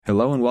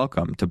Hello and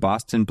welcome to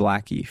Boston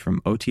Blackie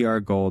from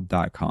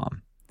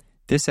OTRGold.com.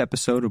 This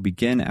episode will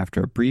begin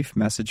after a brief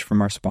message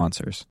from our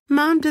sponsors.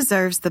 Mom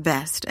deserves the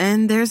best,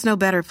 and there's no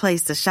better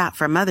place to shop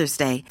for Mother's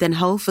Day than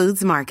Whole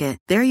Foods Market.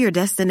 They're your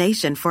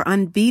destination for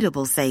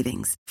unbeatable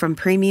savings, from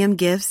premium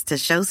gifts to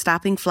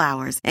show-stopping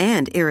flowers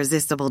and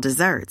irresistible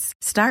desserts.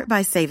 Start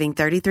by saving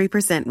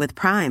 33% with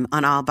Prime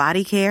on all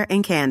body care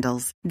and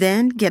candles.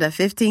 Then get a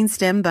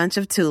 15-stem bunch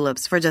of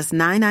tulips for just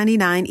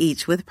 $9.99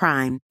 each with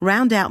Prime.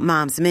 Round out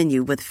Mom's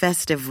menu with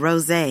festive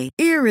rosé,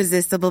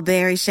 irresistible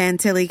berry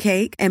chantilly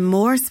cake, and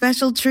more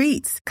special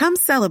treats. Come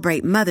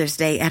celebrate Mother's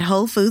Day at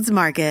Whole Foods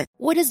Market.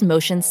 What does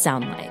motion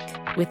sound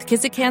like? With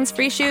Kizikans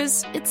free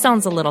shoes, it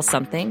sounds a little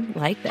something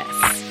like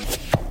this.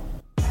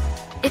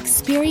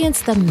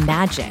 Experience the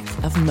magic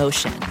of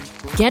motion.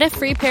 Get a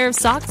free pair of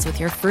socks with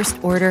your first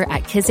order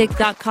at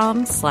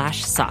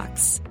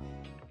kizik.com/socks.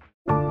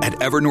 At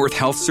Evernorth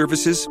Health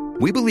Services,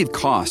 we believe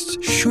costs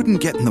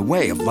shouldn't get in the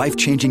way of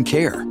life-changing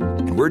care,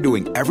 and we're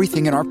doing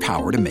everything in our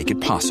power to make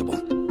it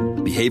possible.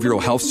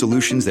 Behavioral health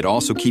solutions that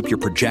also keep your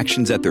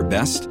projections at their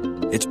best?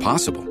 It's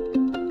possible.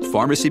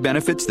 Pharmacy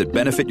benefits that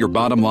benefit your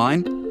bottom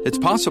line? It's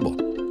possible.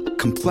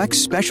 Complex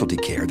specialty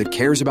care that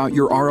cares about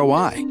your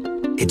ROI?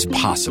 It's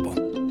possible.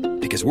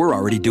 Because we're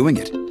already doing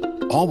it.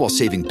 All while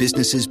saving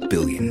businesses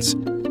billions.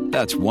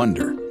 That's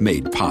Wonder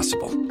made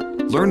possible.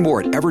 Learn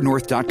more at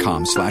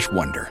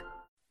evernorth.com/wonder.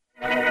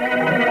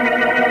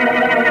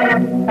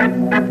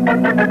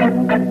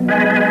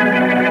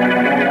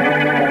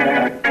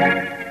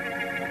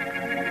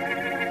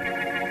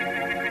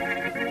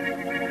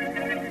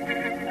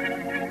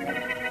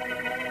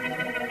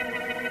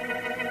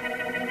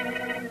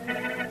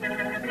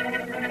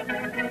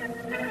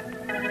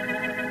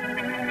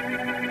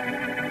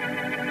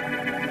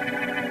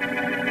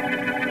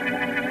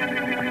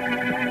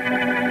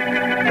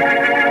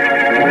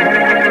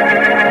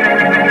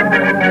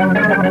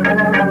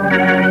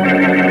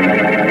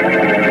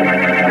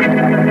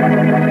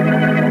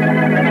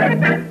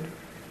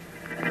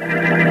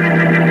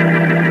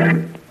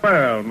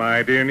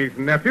 My dear niece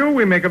and nephew,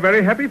 we make a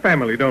very happy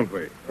family, don't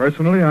we?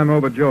 Personally, I'm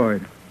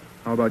overjoyed.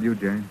 How about you,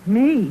 Jane?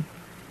 Me?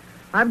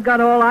 I've got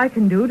all I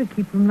can do to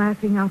keep from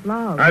laughing out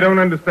loud. I don't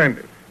understand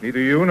it. Neither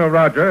you nor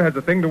Roger has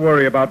a thing to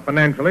worry about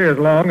financially as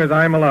long as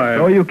I'm alive.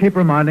 So you keep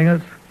reminding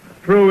us?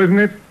 True, isn't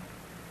it?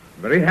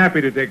 I'm very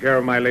happy to take care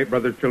of my late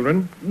brother's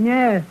children.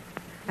 Yes,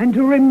 and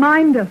to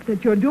remind us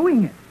that you're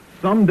doing it.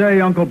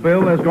 Someday, Uncle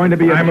Bill, there's going to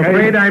be a I'm change.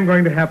 afraid I'm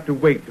going to have to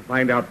wait to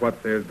find out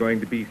what there's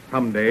going to be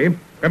someday.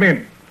 Come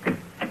in.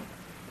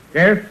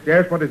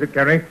 Yes, what is it,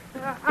 Carrie?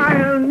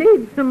 I'll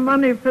need some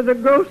money for the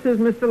groceries,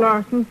 Mr.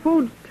 Larson.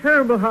 Food's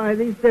terrible high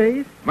these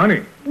days.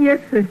 Money? Yes,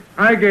 sir.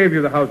 I gave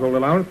you the household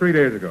allowance 3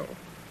 days ago.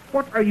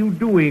 What are you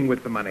doing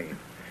with the money?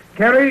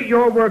 Carrie,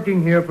 you're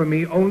working here for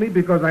me only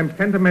because I'm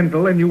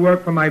sentimental and you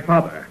work for my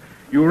father.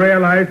 You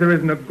realize there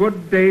isn't a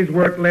good day's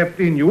work left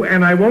in you,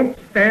 and I won't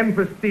stand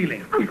for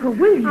stealing. Uncle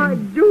William. I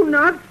do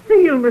not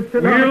steal,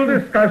 Mr. Larson. We'll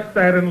discuss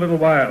that in a little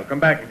while. Come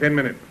back in 10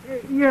 minutes.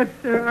 Yes,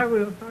 sir, I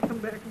will. I'll come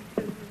back in 10 minutes.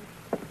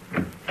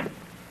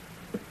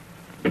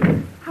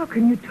 How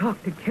can you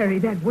talk to Carrie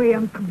that way,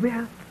 Uncle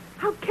Bill?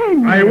 How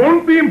can you? I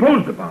won't be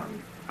imposed upon.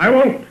 I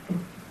won't.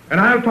 And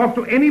I'll talk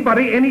to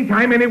anybody,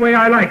 anytime, any way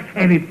I like.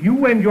 And if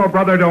you and your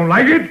brother don't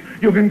like it,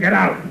 you can get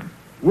out.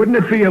 Wouldn't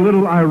it be a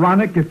little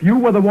ironic if you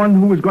were the one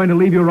who was going to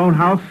leave your own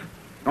house?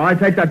 Oh, I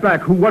take that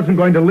back. Who wasn't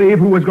going to leave,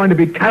 who was going to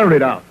be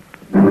carried out.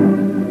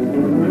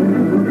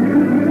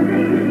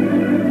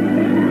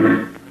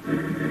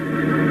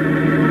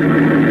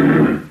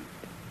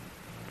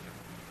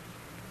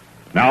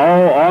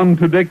 Now, on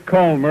to Dick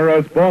Calmer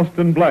as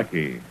Boston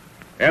Blackie.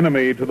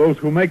 Enemy to those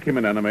who make him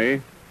an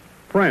enemy.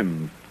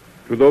 Friend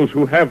to those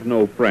who have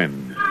no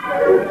friend.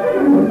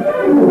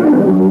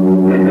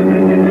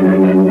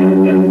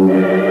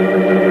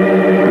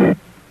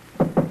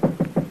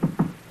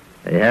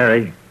 Hey,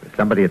 Harry, there's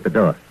somebody at the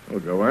door. Well,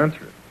 go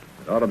answer it.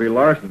 It ought to be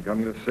Larson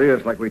coming to see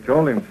us like we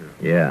told him to.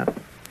 Yeah.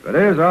 If it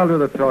is, I'll do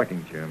the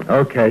talking, Jim.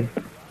 Okay.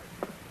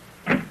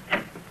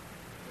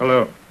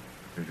 Hello.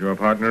 Is your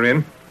partner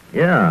in?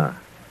 Yeah.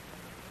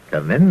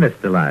 Come in,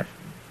 Mr. Larson.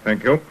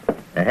 Thank you.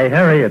 Hey,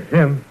 Harry, it's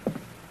him.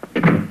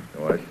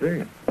 Oh, I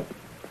see.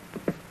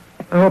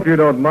 I hope you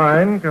don't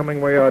mind coming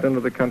way out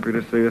into the country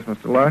to see us,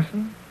 Mr.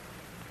 Larson.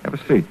 Have a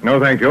seat. No,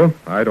 thank you.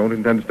 I don't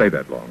intend to stay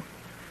that long.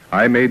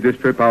 I made this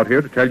trip out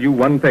here to tell you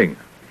one thing.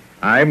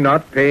 I'm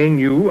not paying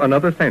you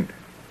another cent.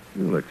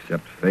 You'll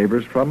accept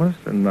favors from us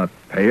and not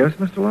pay us,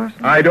 Mr.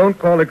 Larson? I don't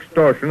call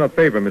extortion a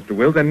favor, Mr.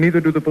 Wills, and neither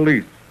do the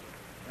police.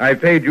 I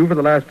paid you for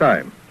the last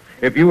time.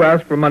 If you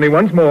ask for money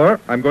once more,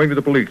 I'm going to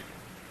the police.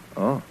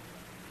 Oh,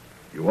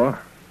 you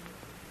are?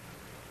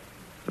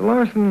 Mr.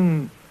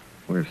 Larson,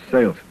 we're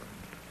salesmen.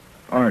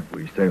 Aren't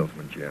we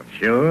salesmen, Jim?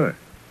 Sure.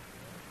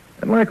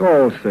 And like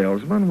all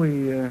salesmen,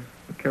 we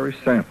carry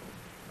samples.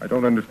 I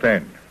don't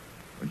understand.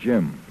 Well,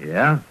 Jim.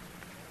 Yeah?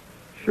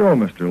 Show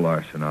Mr.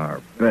 Larson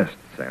our best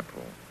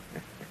sample.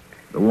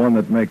 The one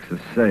that makes a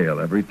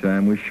sale every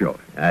time we show it.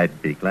 I'd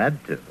be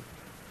glad to.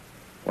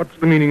 What's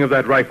the meaning of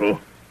that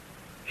rifle?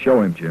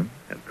 Show him, Jim.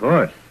 Of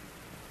course.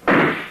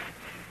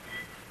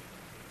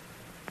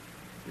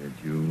 Did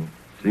you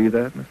see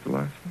that, Mr.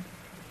 Larson?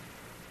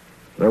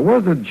 There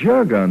was a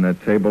jug on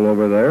that table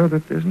over there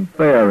that isn't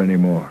there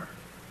anymore.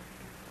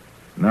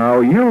 Now,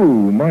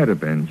 you might have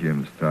been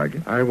Jim's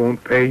target. I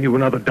won't pay you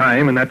another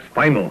dime, and that's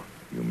final.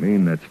 You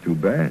mean that's too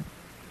bad?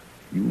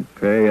 You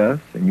pay us,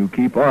 and you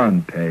keep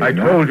on paying. I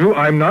told you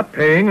I'm not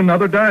paying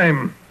another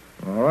dime.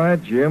 All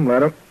right, Jim,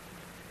 let him.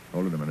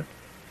 Hold it a minute.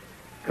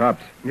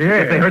 Cops.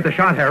 Yeah. They heard the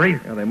shot, Harry.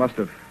 Yeah, they must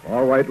have.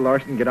 All right,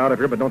 Larson, get out of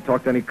here, but don't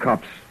talk to any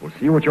cops. We'll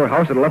see you at your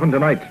house at 11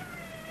 tonight.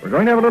 We're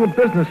going to have a little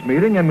business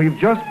meeting, and we've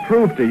just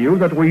proved to you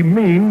that we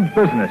mean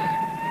business.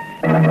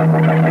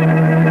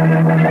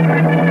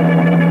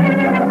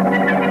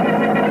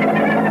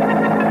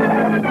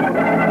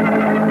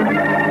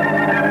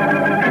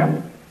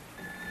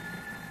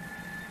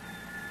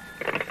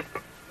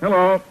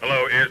 Hello.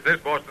 Hello, is this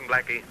Boston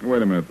Blackie?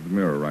 Wait a minute. The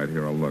mirror right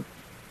here. I'll look.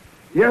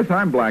 Yes,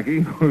 I'm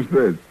Blackie. Who's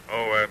this?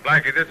 Oh,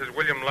 Blackie, this is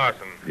William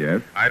Larson.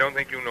 Yes? I don't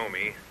think you know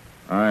me.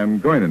 I'm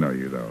going to know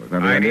you, though. Is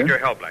that I right? need your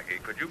help,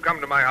 Blackie. Could you come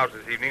to my house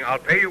this evening? I'll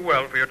pay you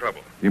well for your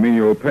trouble. You mean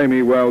you'll pay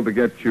me well to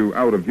get you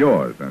out of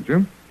yours, don't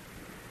you?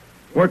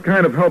 What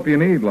kind of help you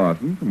need,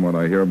 Lawson? From what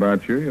I hear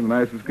about you, you're the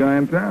nicest guy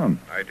in town.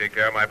 I take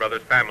care of my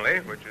brother's family,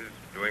 which is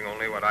doing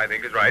only what I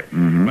think is right.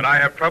 Mm-hmm. But I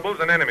have troubles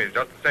and enemies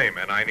just the same,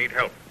 and I need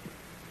help.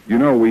 You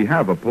know, we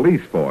have a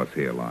police force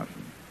here,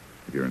 Lawson.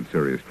 If you're in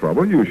serious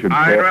trouble, you should...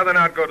 I'd rather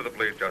not go to the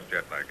police just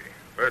yet, Blackie.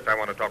 First, I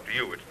want to talk to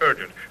you. It's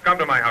urgent. Come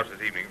to my house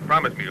this evening.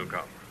 Promise me you'll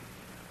come.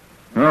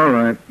 All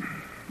right.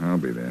 I'll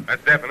be there.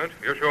 That's definite.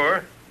 You're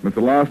sure?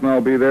 Mr. Lawson,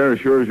 I'll be there as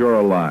sure as you're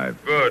alive.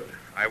 Good.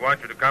 I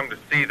want you to come to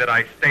see that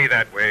I stay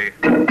that way.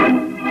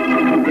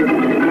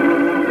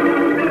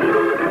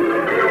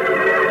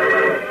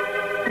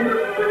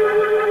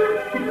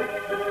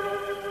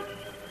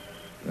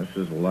 This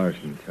is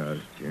Larson's house,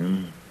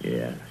 Jim.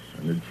 Yeah.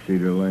 100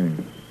 Cedar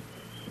Lane.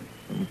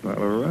 Some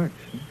pile of rocks.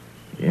 Huh?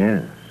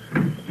 Yeah.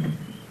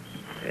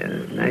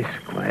 Nice,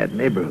 quiet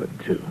neighborhood,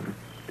 too.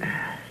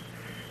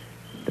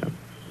 Don't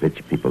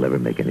rich people ever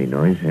make any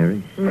noise,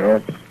 Harry?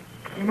 No.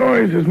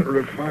 Noise isn't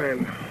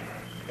refined.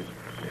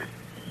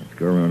 Let's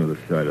go around to the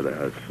side of the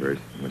house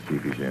first. We'll see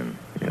if he's in.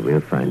 Yeah, we'll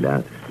find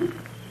out.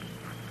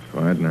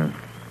 Quiet now.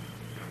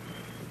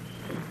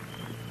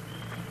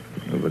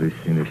 Nobody's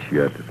seen us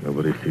yet. If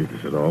nobody sees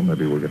us at all,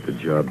 maybe we'll get the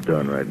job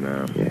done right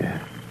now. Yeah.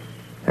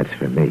 That's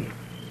for me.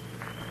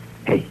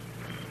 Hey.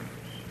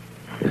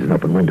 There's an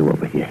open window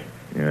over here.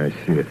 Yeah, I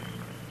see it.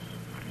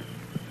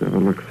 Let's have a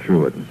look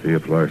through it and see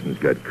if Larson's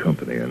got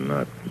company or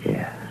not.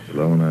 Yeah.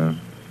 Slow now.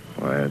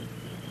 Quiet.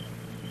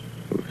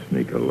 We'll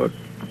sneak a look.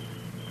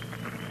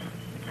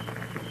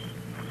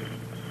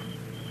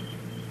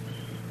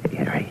 Hey,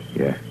 Harry.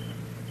 Yeah.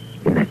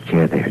 In that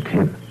chair there,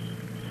 Tim.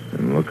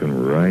 And looking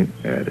right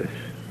at us.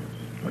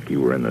 Lucky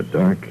we're in the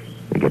dark.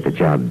 We get the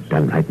job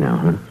done right now,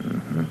 huh?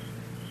 Uh-huh.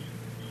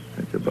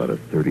 That's about a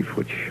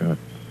 30-foot shot.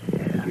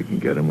 Yeah. You can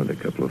get him with a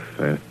couple of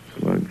fast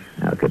slugs.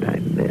 How could I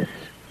miss?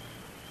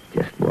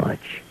 Just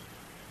watch.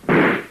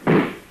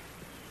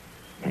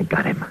 I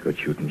got him. Good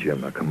shooting,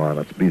 Jim. Now, come on.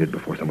 Let's beat it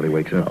before somebody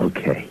wakes up.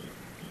 Okay.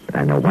 But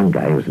I know one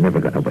guy who's never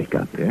going to wake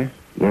up. Yeah?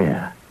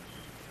 Yeah.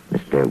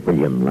 Mr.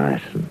 William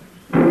Larson.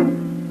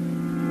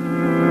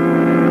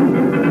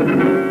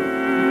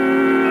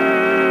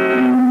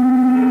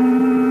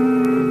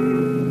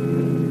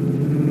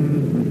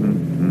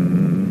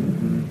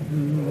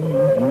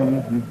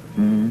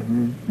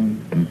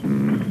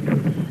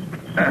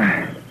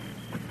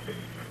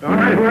 All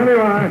right, wherever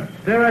you are.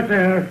 Stay right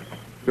there.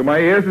 Do my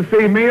ears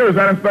deceive me, or is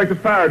that Inspector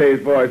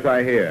Faraday's voice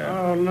I hear?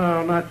 Oh,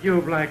 no, not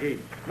you, Blackie.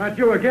 Not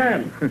you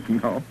again.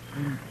 No.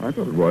 I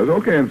thought it was.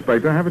 Okay,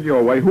 Inspector, have it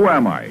your way. Who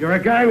am I? You're a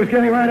guy who's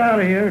getting right out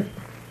of here.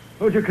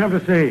 Who'd you come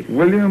to see?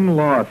 William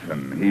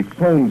Lawson. He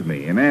phoned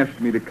me and asked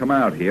me to come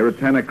out here at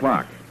 10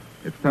 o'clock.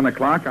 It's 10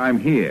 o'clock. I'm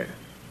here.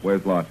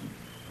 Where's Lawson?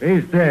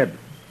 He's dead.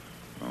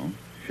 Oh?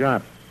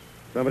 Shot.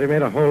 Somebody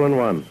made a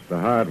hole-in-one the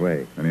hard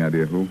way. Any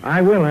idea who?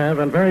 I will have,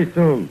 and very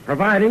soon,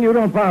 providing you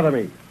don't bother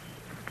me.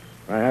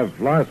 I have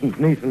Larson's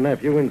niece and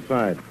nephew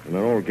inside, and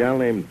an old gal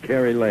named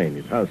Carrie Lane,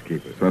 his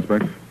housekeeper.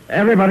 Suspect?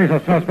 Everybody's a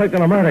suspect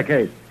in a murder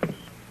case.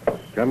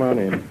 Come on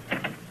in.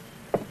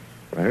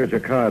 I heard your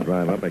card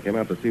drive up. I came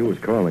out to see who was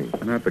calling.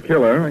 Not the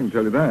killer, I can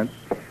tell you that.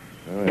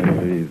 All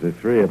right, the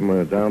three of them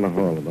are down the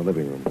hall in the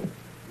living room.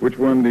 Which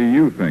one do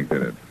you think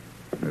did it?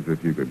 As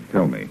if you could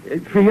tell me.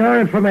 For your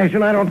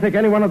information, I don't think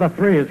any one of the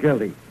three is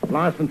guilty.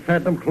 Larson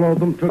fed them, clothed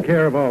them, took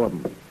care of all of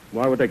them.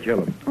 Why would they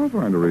kill him? I'll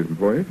find a reason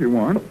for you if you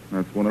want.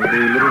 That's one of the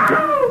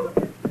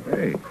little...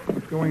 Hey,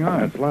 what's going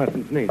on? That's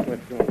Larson's niece.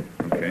 Let's go.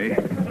 Okay.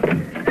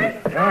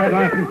 All right,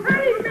 Larson.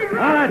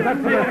 All right, that's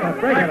enough.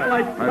 Break it up.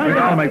 I think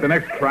I'll make the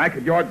next crack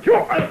at your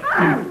jaw.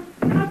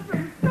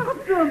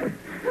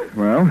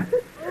 Well,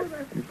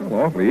 you fell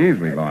awfully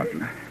easily,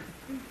 Lawson.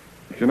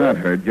 If you're not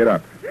hurt, get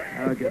up.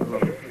 I'll get a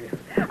look.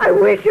 I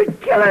wish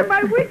you'd kill him.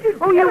 I wish you'd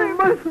kill him. You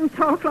mustn't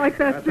talk like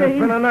that, There's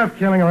been Jane. enough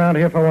killing around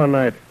here for one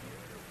night.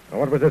 Now,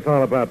 what was this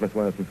all about, Miss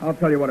Larson? I'll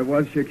tell you what it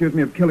was. She accused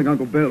me of killing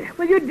Uncle Bill.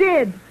 Well, you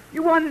did.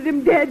 You wanted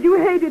him dead. You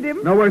hated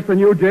him. No worse than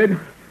you did.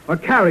 Or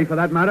Carrie, for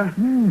that matter.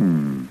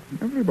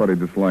 Everybody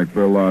disliked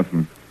Bill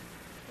Larson.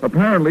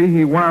 Apparently,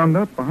 he wound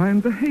up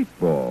behind the hate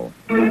ball.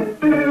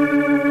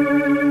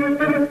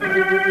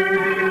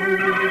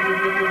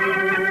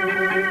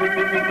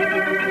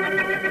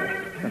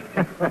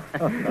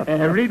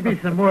 Read me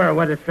some more of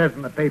what it says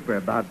in the paper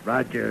about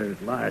Roger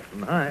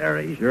Larson, huh,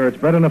 Harry? Sure, it's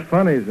better than the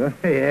funnies, huh?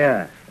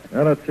 Yeah.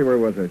 Now, let's see, where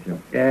was I,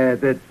 Jim?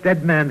 The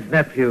dead man's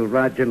nephew,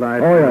 Roger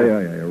Larson. Oh,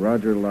 yeah.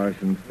 Roger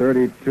Larson,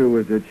 32,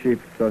 is the chief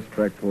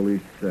suspect,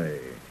 police say.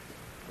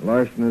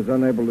 Larson is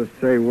unable to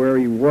say where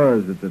he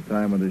was at the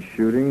time of the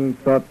shooting,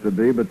 thought to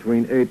be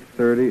between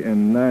 8:30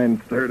 and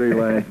 9:30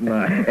 last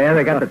night. Yeah,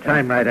 they got the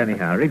time right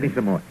anyhow. Read me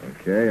some more.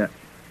 Okay.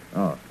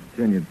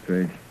 Continued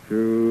page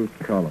 2,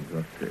 columns.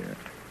 Let's see.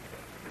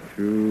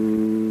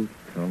 2,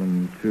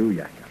 column 2,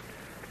 yeah.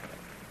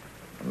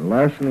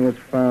 Larson was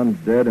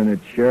found dead in a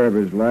chair of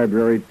his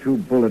library, 2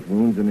 bullet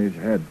wounds in his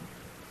head.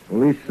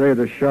 Police say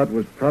the shot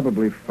was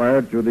probably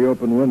fired through the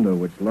open window,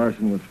 which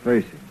Larson was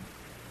facing.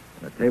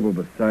 The table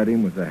beside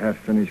him was a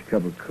half-finished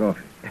cup of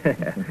coffee.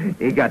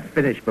 He got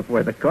finished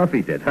before the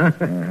coffee did, huh?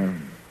 Uh-huh.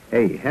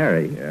 Hey,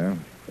 Harry.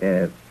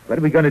 Yeah? What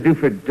are we going to do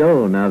for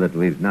dough now that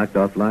we've knocked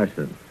off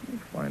Larson?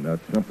 Find out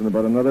something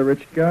about another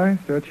rich guy,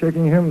 start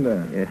shaking him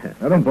down. Yeah.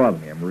 Now, don't bother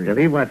me, I'm reading.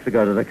 So he wants to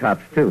go to the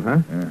cops, too, huh?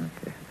 Yeah.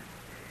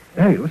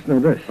 Hey,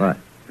 listen to this. What?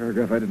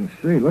 Paragraph I didn't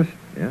see. Listen.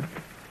 Yeah?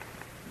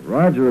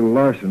 Roger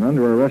Larson,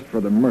 under arrest for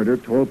the murder,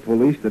 told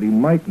police that he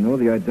might know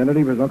the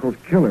identity of his uncle's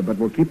killer, but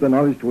will keep the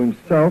knowledge to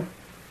himself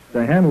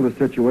to handle the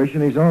situation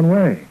his own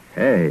way.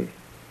 Hey.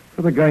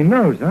 So the guy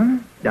knows, huh?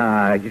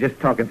 You're just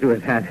talking through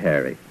his hat,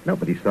 Harry.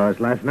 Nobody saw us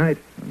last night.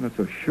 I'm not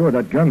so sure.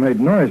 That gun made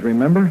noise,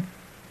 remember?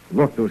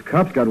 Look, those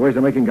cops got ways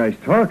of making guys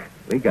talk.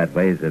 We got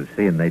ways of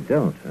seeing they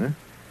don't, huh?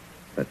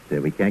 But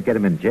we can't get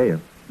him in jail.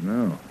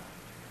 No.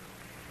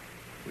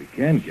 We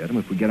can get him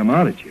if we get him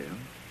out of jail.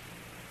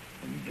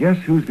 And guess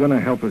who's going to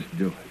help us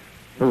do it?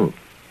 Who?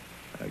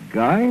 A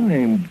guy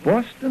named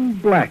Boston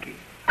Blackie.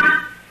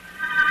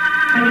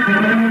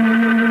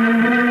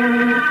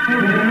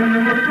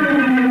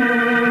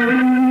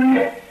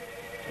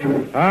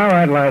 All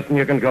right, Larson,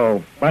 you can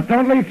go. But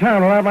don't leave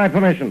town without my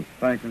permission.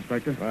 Thanks,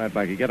 Inspector. All right,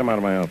 Blackie, get him out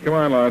of my office. Come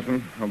on,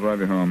 Larson. I'll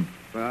drive you home.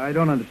 I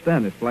don't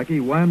understand this,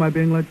 Blackie. Why am I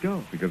being let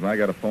go? Because I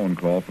got a phone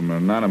call from an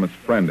anonymous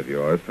friend of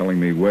yours telling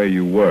me where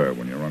you were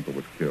when your uncle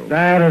was killed.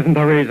 That isn't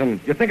the reason.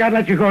 You think I'd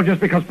let you go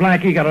just because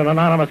Blackie got an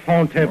anonymous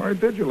phone tip? Why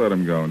did you let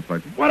him go,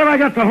 Inspector? What have I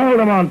got to hold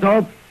him on,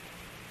 dope?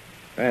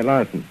 Hey,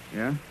 Larson.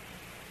 Yeah?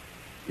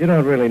 You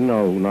don't really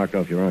know who knocked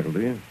off your uncle,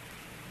 do you?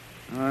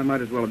 I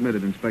might as well admit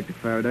it, Inspector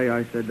Faraday.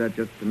 I said that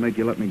just to make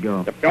you let me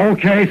go.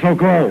 Okay, so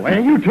go.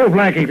 And you too,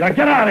 Blackie. Now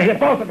get out of here,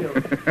 both of you.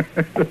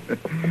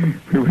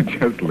 We were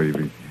just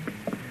leaving.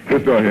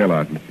 This door here,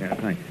 Larson. Yeah,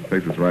 thanks.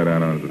 Takes us right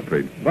out onto the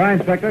street. Bye,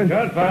 Inspector.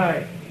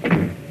 Goodbye.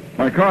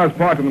 My car's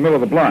parked in the middle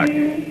of the block.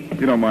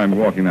 You don't mind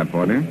walking that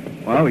far, do you?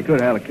 Well, we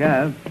could have a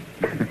cab.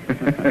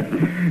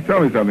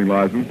 Tell me something,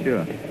 Larson.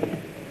 Sure.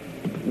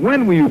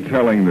 When were you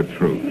telling the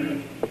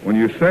truth? When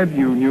you said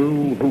you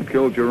knew who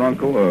killed your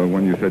uncle, or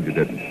when you said you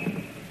didn't?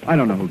 I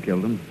don't know who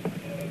killed him.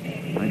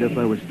 I guess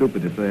I was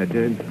stupid to say I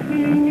did.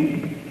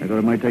 I thought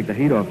it might take the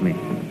heat off me.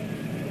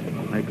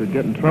 I could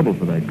get in trouble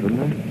for that, couldn't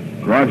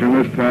I? Roger,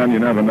 in this town, you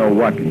never know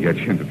what can get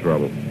you into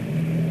trouble.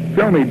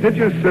 Tell me, did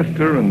your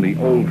sister and the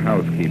old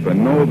housekeeper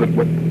know that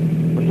what...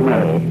 What's the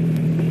matter?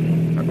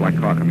 That black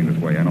car coming this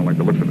way. I don't like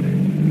the looks of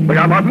it. Look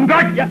out, Larson,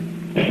 duck! Yeah.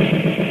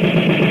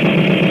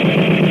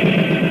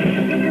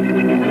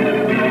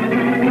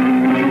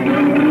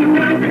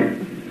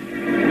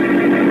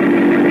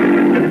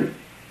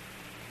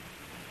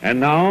 And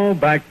now,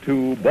 back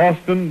to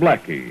Boston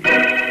Blackie.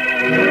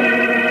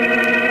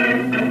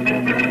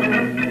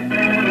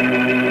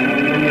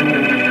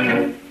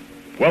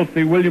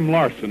 Wealthy William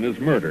Larson is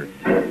murdered.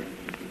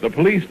 The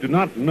police do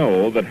not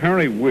know that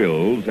Harry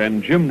Wills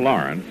and Jim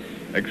Lawrence,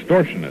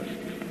 extortionists,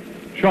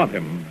 shot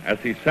him as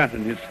he sat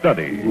in his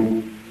study.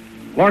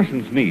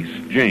 Larson's niece,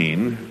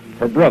 Jane,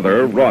 her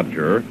brother,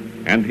 Roger,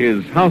 and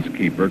his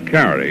housekeeper,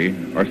 Carrie,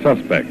 are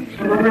suspects.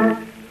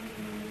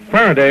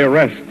 Faraday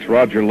arrests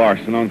Roger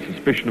Larson on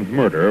suspicion of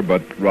murder,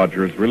 but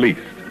Roger is released.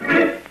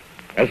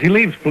 As he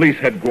leaves police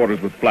headquarters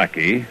with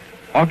Blackie,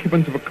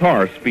 occupants of a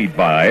car speed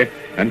by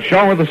and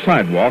shower the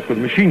sidewalk with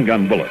machine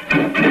gun bullets.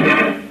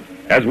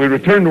 As we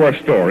return to our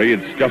story,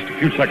 it's just a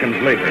few seconds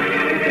later.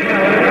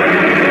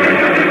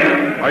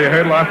 Are you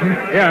hurt, Larson?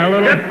 Yeah, a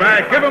little. Get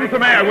back. Give him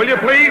some air, will you,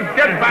 please?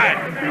 Get back.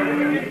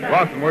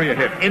 Larson, where are you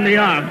hit? In the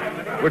arm.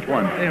 Which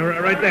one? Yeah,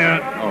 right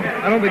there. Oh.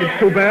 I don't think it's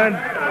too bad.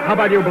 How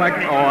about you,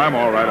 Blackie? Oh, I'm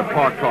all right. A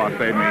parked car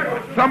saved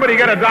me. Somebody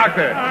get a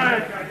doctor.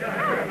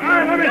 All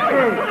right, let me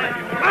through.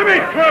 Let me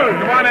through.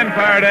 Come on in,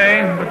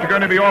 Faraday. But you're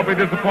going to be awfully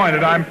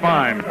disappointed. I'm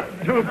fine.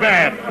 Too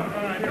bad.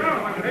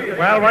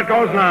 Well, what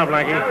goes now,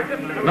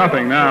 Blackie?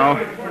 Nothing now.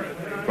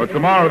 But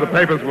tomorrow the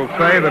papers will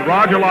say that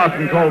Roger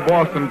Larson told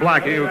Boston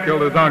Blackie who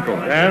killed his uncle.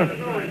 Yeah?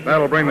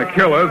 That'll bring the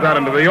killers out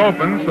into the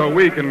open so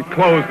we can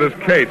close this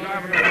case.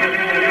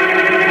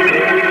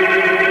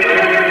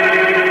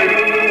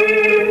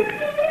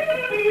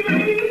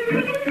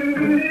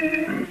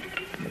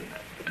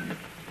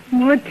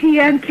 more tea,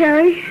 Aunt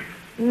Carrie?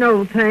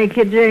 No, thank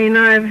you, Jane.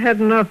 I've had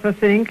enough, I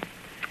think.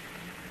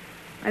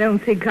 I don't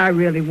think I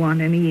really want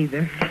any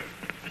either.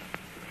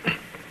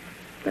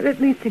 But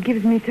at least it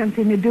gives me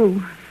something to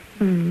do.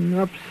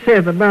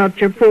 Upset about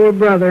your poor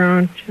brother,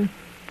 aren't you?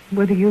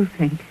 What do you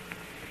think?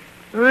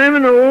 I'm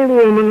an old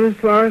woman,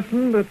 Miss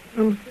Larson, but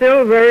I'm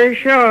still very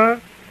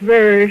sharp.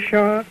 Very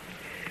sharp.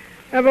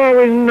 I've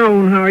always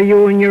known how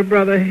you and your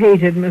brother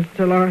hated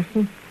Mr.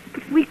 Larson.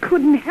 But we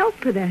couldn't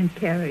help it, Aunt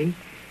Carrie.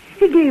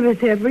 He gave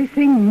us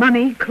everything,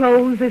 money,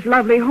 clothes, this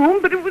lovely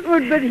home, but it was...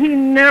 But he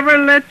never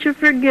let you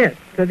forget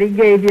that he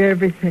gave you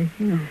everything.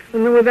 No.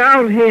 And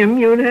without him,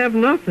 you'd have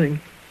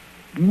nothing.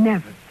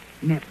 Never.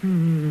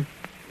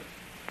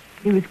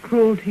 He was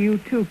cruel to you,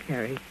 too,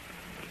 Carrie.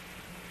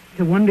 It's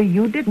a wonder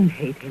you didn't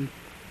hate him.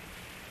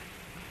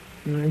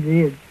 I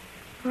did.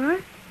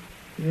 What?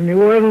 And it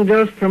wasn't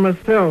just for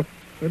myself,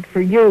 but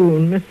for you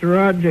and Mr.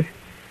 Roger.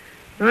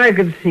 I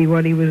could see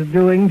what he was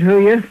doing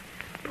to you,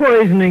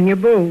 poisoning you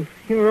both.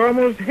 You were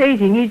almost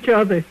hating each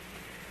other.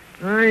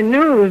 I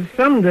knew that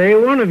someday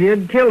one of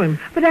you'd kill him.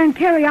 But, Aunt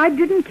Carrie, I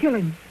didn't kill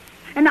him.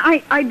 And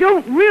I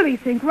don't really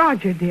think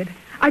Roger did.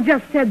 I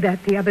just said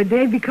that the other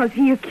day because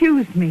he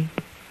accused me.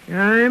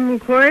 I'm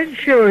quite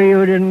sure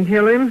you didn't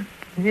kill him,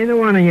 neither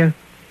one of you.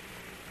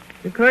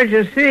 Because,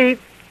 you see,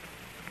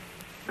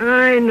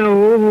 I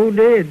know who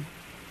did.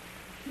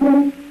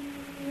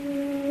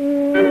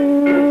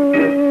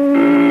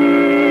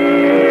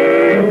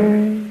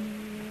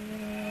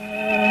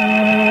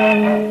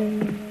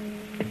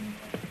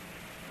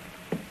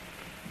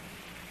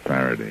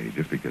 Faraday,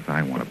 just because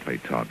I want to play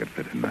target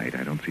for tonight,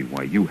 I don't see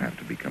why you have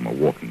to become a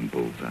walking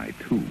bullseye,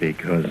 too.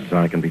 Because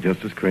I can be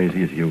just as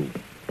crazy as you.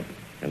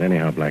 And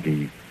anyhow,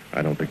 Blackie,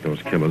 I don't think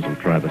those killers will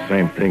try the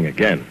same thing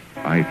again.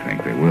 I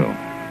think they will.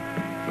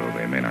 Though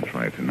they may not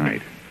try it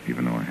tonight,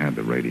 even though I had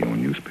the radio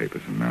and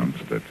newspapers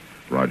announce that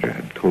Roger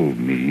had told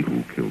me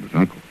who killed his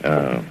uncle.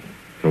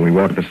 So we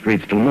walk the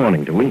streets till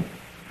morning, do we?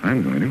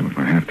 I'm going to, if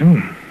I have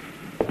to.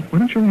 Why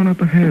don't you run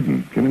up ahead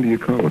and get into your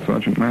car with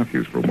Sergeant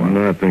Matthews for a while?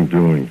 Nothing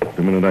doing.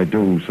 The minute I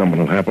do, something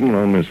will happen and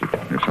I'll miss it.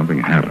 If something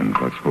happens,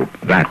 let's hope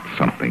that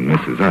something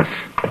misses us.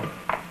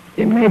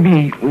 Yeah,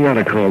 maybe we ought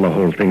to call the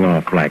whole thing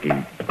off,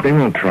 Blackie. They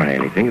won't try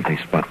anything if they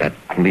spot that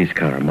police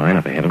car of mine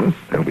up ahead of us.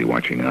 They'll be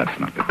watching us,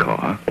 not the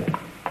car.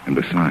 And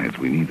besides,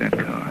 we need that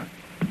car.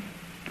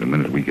 The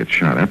minute we get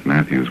shot at,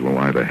 Matthews will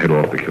either head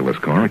off the killer's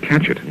car or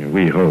catch it. Yeah,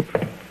 we hope.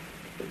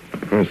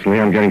 Personally,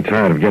 I'm getting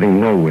tired of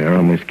getting nowhere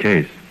on this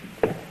case.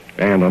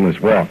 And on this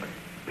walk.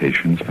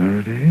 Patience,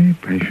 Faraday,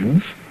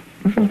 patience.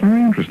 This is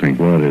very interesting.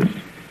 What is?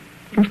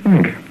 Just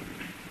think.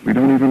 We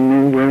don't even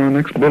know where our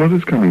next bullet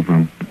is coming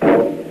from.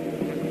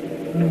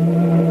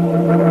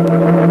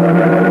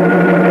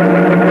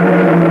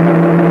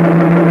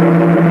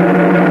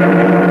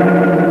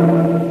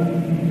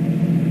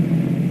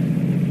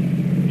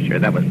 Sure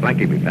that was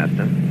Blackie we passed,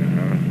 huh?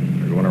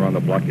 There's one around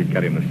the block. You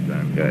get him this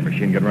time. Good.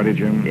 Machine gun ready,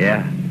 Jim?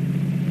 Yeah.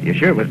 You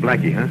sure it was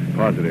Blackie, huh?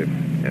 Positive.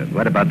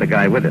 What about the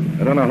guy with him?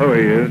 I don't know who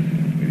he is.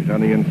 He's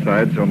on the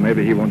inside, so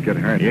maybe he won't get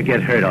hurt. You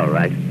get hurt, all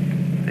right.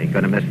 Ain't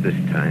gonna miss this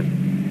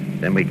time.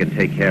 Then we can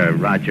take care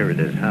of Roger at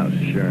his house.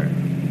 Sure.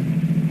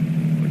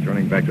 We're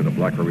turning back to the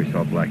block where we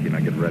saw Blackie. Now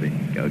get ready.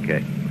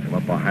 Okay. Come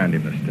up behind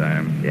him this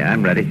time. Yeah,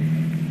 I'm ready.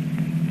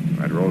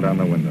 All right, roll down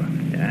the window.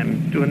 Yeah,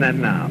 I'm doing that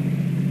now.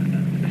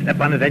 Step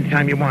on it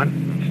anytime you want.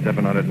 I'm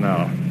stepping on it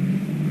now.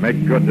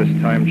 Make good this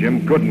time,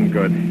 Jim. Good and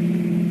good.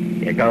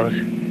 Here goes.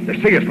 They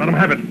see us. Let them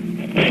have it.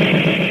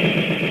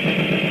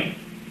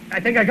 I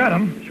think I got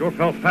him. Sure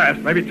fell fast.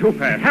 Maybe too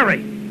fast. Harry,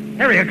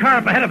 a car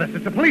up ahead of us.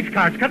 It's a police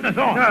car. It's cutting us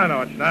off.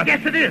 No, it's not.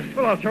 Yes, it is.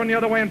 Well, I'll turn the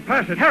other way and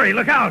pass it. Harry,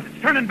 look out. It's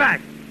turning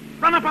back.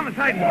 Run up on the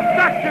sidewalk.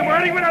 Stop, Jim. We're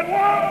heading with that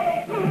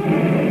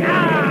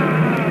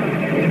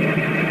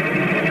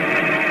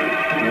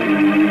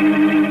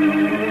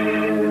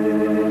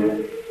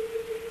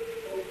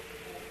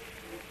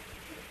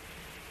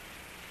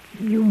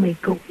wall. You may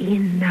go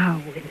in now,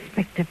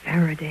 Inspector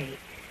Faraday.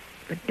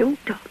 But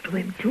don't talk to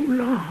him too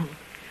long.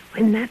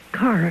 When that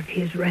car of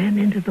his ran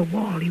into the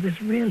wall, he was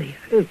really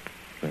hurt.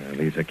 Well,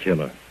 he's a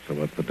killer, so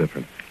what's the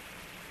difference?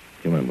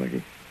 Come on,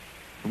 Blackie.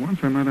 For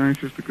once, I'm not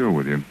anxious to go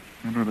with you.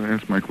 I'd rather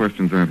ask my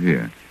questions out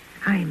here.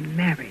 I'm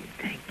married,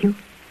 thank you.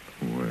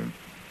 Oh,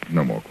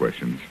 no more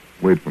questions.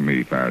 Wait for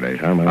me, Faraday.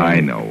 Come on.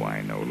 I know.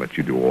 Let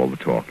you do all the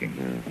talking.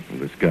 Yeah, well,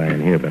 this guy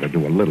in here better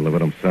do a little of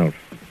it himself.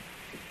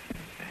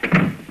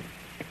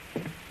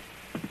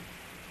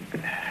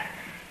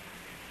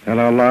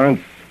 Hello,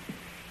 Lawrence.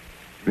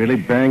 Really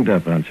banged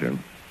up, aren't you?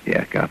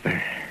 Yeah,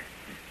 Copper.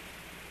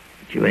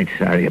 But you ain't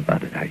sorry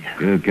about it, are you?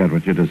 You got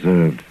what you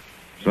deserved.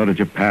 So did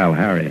your pal,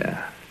 Harry.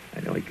 Yeah,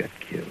 I know he got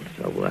killed,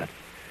 so what?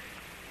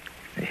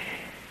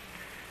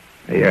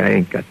 Hey, I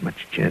ain't got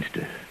much chance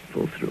to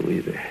pull through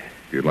either.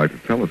 You'd like to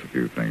tell us a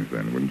few things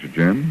then, wouldn't you,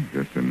 Jim?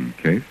 Just in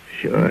case?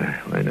 Sure,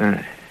 why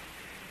not?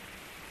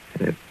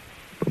 There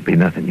won't be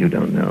nothing you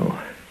don't know.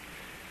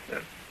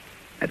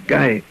 That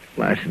guy,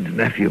 Larson's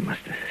nephew,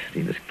 must have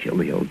seen us kill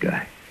the old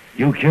guy.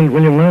 You killed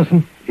William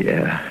Larson?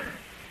 Yeah.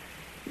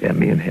 Yeah,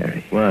 me and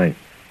Harry. Why?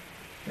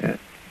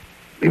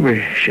 We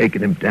were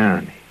shaking him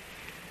down.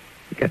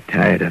 He got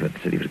tired of it,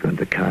 said he was going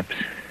to the cops.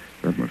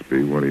 That must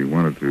be what he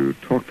wanted to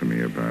talk to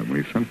me about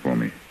when he sent for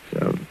me.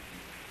 So,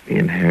 me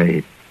and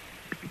Harry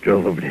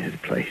drove over to his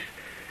place.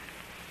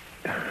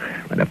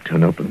 Went up to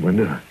an open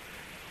window.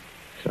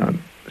 Saw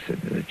him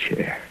sitting in a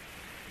chair.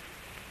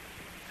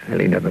 I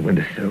leaned on the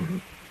windowsill,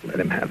 let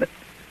him have it.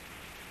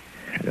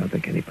 I don't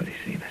think anybody's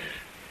seen us.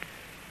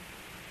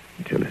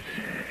 Until his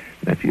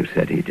nephew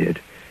said he did.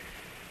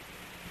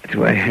 That's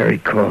why Harry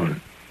called.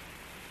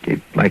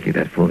 Gave Blackie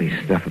that phony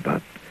stuff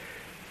about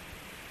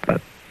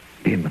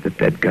being with the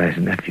dead guy's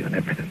nephew and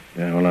everything.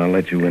 Yeah, well, I'll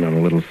let you in on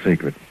a little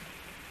secret.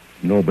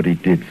 Nobody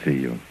did see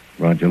you.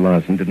 Roger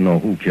Larson didn't know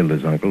who killed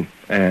his uncle,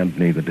 and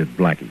neither did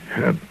Blackie.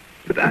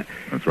 But I...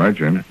 That's right,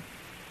 Jim.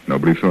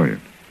 Nobody saw you.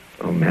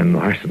 Old man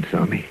Larson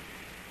saw me.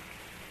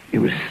 He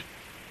was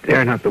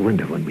staring out the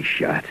window when we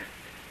shot.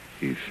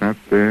 He sat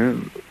there,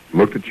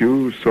 looked at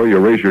you, saw you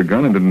raise your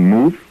gun and didn't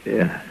move?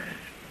 Yeah,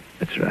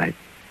 that's right.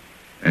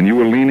 And you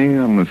were leaning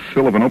on the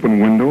sill of an open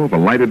window of a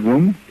lighted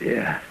room?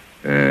 Yeah.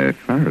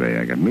 Faraday,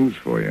 I got news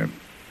for you.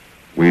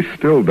 We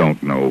still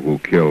don't know who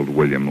killed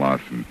William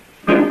Larson.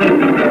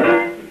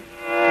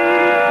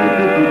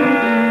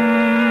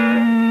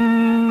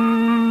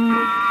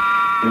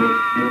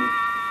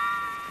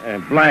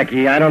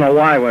 Blackie, I don't know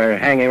why we're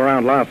hanging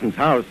around Larson's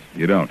house.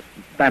 You don't?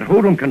 That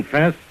hoodlum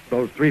confessed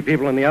those three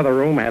people in the other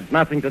room had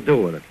nothing to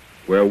do with it.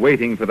 We're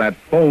waiting for that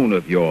phone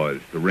of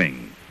yours to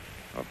ring.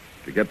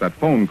 To get that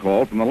phone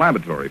call from the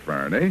laboratory,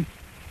 Faraday.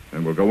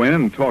 Then we'll go in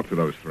and talk to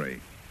those three.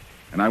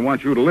 And I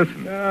want you to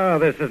listen. Oh,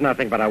 this is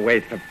nothing but a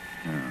waste of...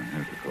 Oh,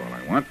 here's the call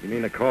I want. You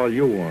mean the call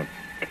you want?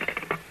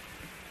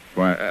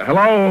 Why,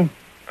 hello?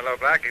 Hello,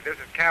 Blackie. This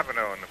is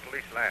Cavanaugh in the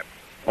police lab.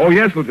 Oh,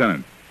 yes,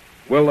 Lieutenant.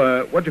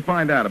 Well, what'd you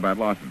find out about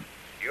Larson?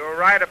 You were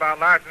right about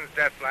Larson's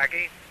death,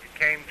 Blackie. It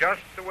came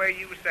just the way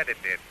you said it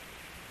did.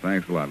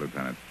 Thanks a lot,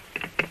 Lieutenant.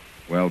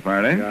 Well,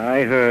 Faraday? Yeah,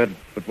 I heard,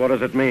 but what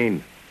does it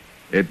mean?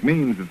 It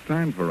means it's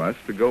time for us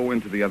to go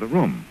into the other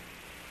room.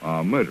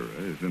 Our murderer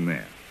is in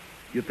there.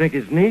 You think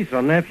his niece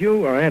or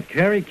nephew or Aunt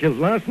Carrie killed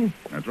Larson?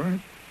 That's right.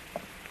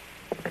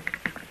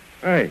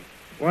 Hey,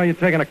 why are you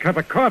taking a cup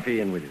of coffee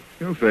in with you?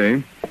 You'll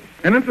see.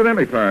 And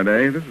incidentally,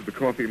 Faraday, this is the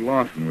coffee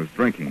Larson was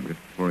drinking just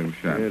before he was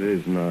shot. It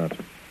is not.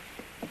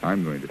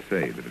 I'm going to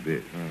say that it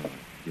is.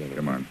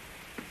 Come on.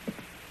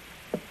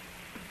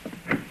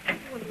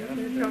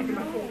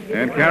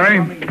 Aunt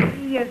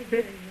Carrie? Yes,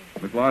 Biff.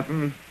 Miss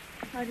Larson?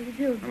 How do you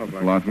do? Hello,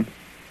 Miss Larson.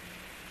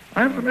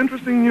 I have some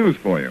interesting news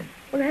for you.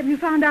 Well, have you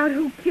found out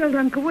who killed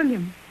Uncle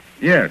William?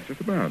 Yes,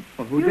 just about.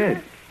 Well, who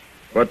did?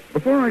 But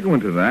before I go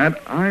into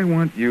that, I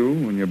want you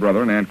and your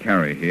brother and Aunt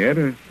Carrie here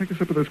to take a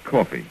sip of this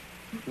coffee.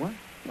 What?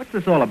 What's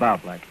this all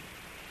about, Blackie?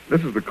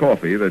 This is the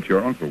coffee that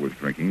your uncle was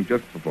drinking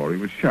just before he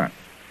was shot.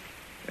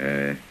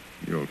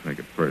 You'll take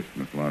it first,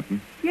 Miss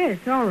Larson. Yes,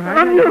 all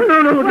right.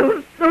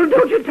 No.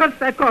 Don't you touch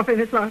that coffee,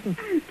 Miss Larson.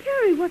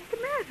 Carrie, what's the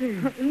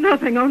matter?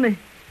 Nothing, only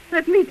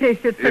let me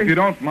taste it first. If you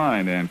don't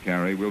mind, Aunt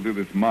Carrie, we'll do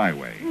this my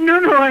way.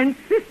 No, I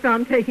insist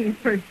on taking it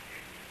first.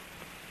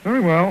 Very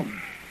well.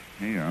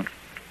 Here you are.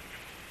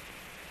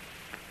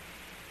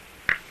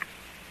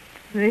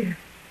 There.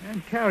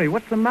 Aunt Carrie,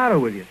 what's the matter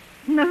with you?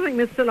 Nothing,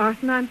 Mr.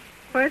 Larson. I'm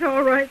quite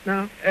all right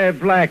now.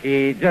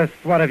 Blackie, just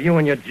what have you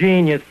and your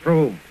genius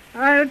proved?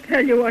 I'll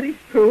tell you what he's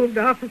proved,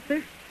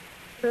 officer.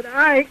 That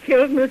I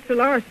killed Mr.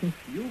 Larson.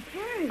 You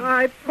can't.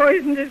 I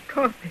poisoned his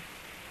coffee.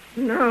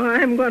 Now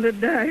I'm going to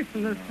die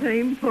from the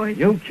same poison.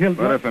 You killed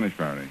Let her finish,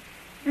 Faraday.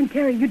 And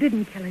Carrie, you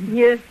didn't kill him.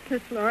 Yes,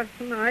 Miss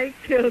Larson, I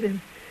killed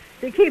him.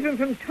 To keep him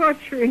from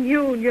torturing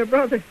you and your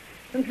brother,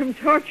 and from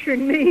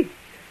torturing me.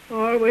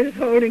 Always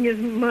holding his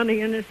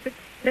money and his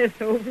success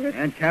over it.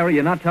 Aunt Carrie,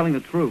 you're not telling the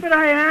truth. But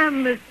I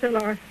am, Mr.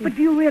 Larson. But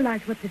do you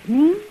realize what this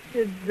means?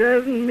 It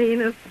doesn't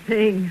mean a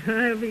thing.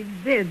 I'll be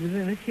dead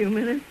within a few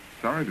minutes.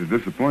 Sorry to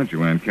disappoint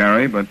you, Aunt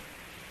Carrie, but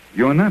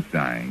you're not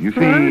dying. You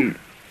see,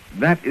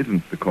 that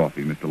isn't the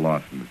coffee Mr.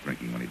 Larson was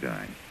drinking when he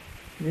died.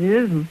 It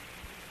isn't.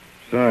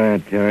 Sorry,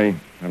 Aunt Carrie.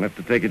 I'll have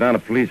to take you down to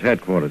police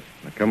headquarters.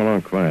 Now come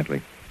along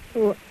quietly.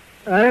 Oh,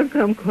 I'll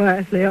come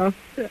quietly,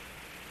 officer.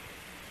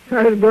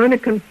 I was going to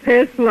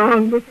confess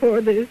long before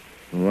this.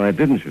 Why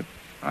didn't you?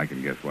 I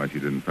can guess why she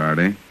didn't,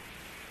 Faraday.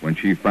 When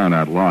she found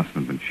out Larson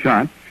had been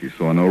shot, she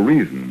saw no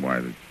reason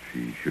why that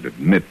she should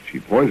admit she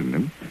poisoned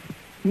him.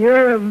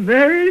 You're a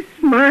very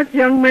smart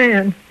young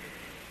man.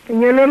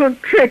 And your little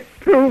trick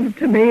proved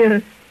to me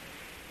that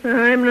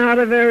I'm not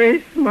a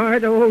very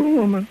smart old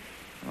woman.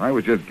 I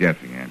was just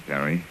guessing, Aunt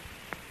Carrie.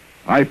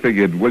 I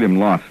figured William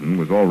Larson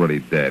was already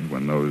dead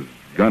when those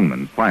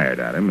gunmen fired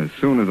at him as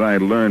soon as I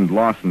learned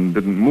Larson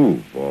didn't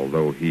move,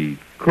 although he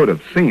could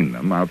have seen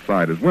them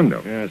outside his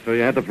window. Yeah, so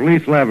you had the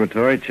police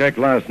laboratory check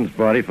Larson's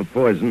body for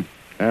poison,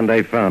 and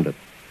they found it.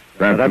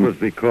 That was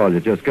the call you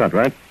just got,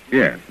 right?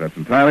 Yes, that's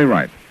entirely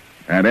right.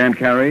 And, Aunt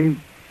Carrie,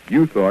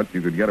 you thought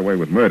you could get away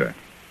with murder.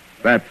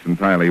 That's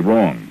entirely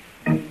wrong.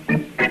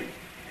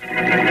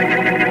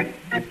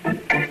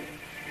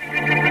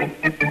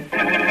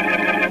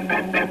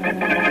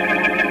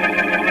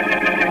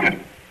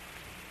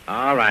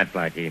 All right,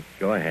 Blackie,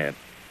 go ahead.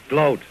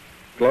 Gloat.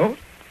 Gloat?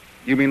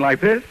 You mean like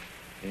this?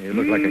 You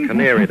look like a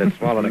canary that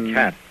swallowed a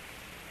cat.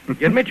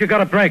 You admit you got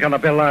a break on the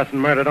Bill Larson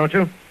murder, don't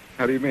you?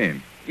 How do you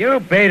mean?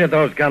 You baited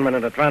those gunmen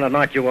into trying to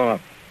knock you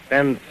off.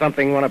 Then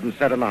something one of them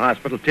said in the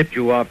hospital tipped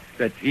you off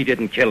that he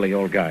didn't kill the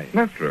old guy.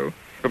 That's true.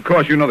 Of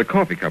course, you know the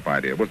coffee cup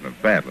idea wasn't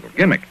a bad little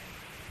gimmick.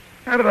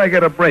 How did I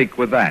get a break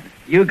with that?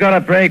 You got a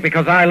break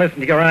because I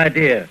listened to your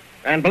idea.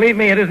 And believe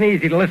me, it isn't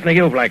easy to listen to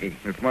you, Blackie.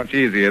 It's much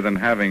easier than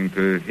having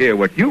to hear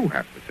what you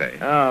have to say.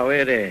 Oh,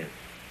 it is.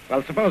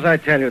 Well, suppose I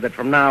tell you that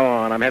from now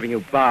on I'm having you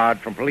barred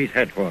from police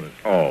headquarters.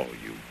 Oh,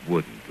 you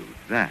wouldn't do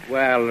that.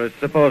 Well,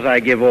 suppose I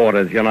give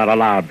orders you're not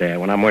allowed there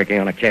when I'm working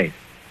on a case.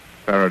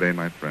 Faraday,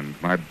 my friend,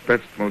 my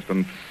best, most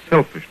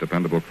unselfish,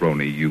 dependable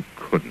crony, you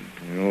couldn't.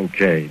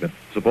 Okay, but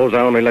suppose I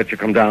only let you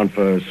come down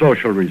for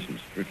social reasons.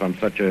 If I'm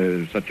such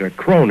a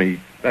crony,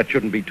 that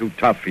shouldn't be too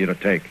tough for you to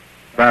take.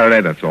 Faraday,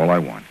 that's all I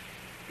want.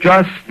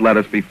 Just let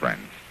us be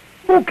friends.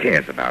 Who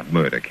cares about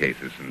murder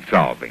cases and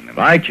solving them?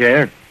 I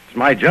care. It's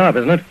my job,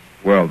 isn't it?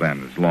 Well,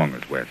 then, as long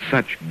as we're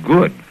such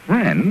good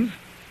friends,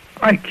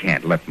 I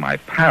can't let my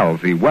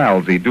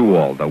palsy-walsy do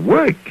all the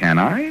work, can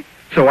I?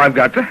 So I've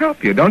got to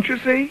help you, don't you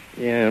see?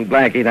 Yeah,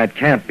 Blackie, that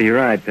can't be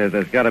right.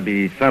 There's got to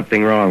be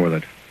something wrong with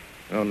it.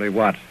 Only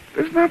what?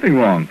 There's nothing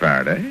wrong,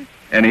 Faraday.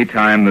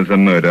 Anytime there's a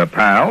murder,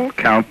 pal,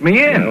 count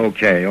me in.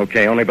 Okay.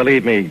 Only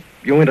believe me,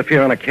 you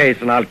interfere on a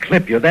case and I'll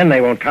clip you. Then they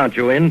won't count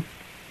you in.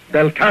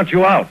 They'll count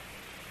you out.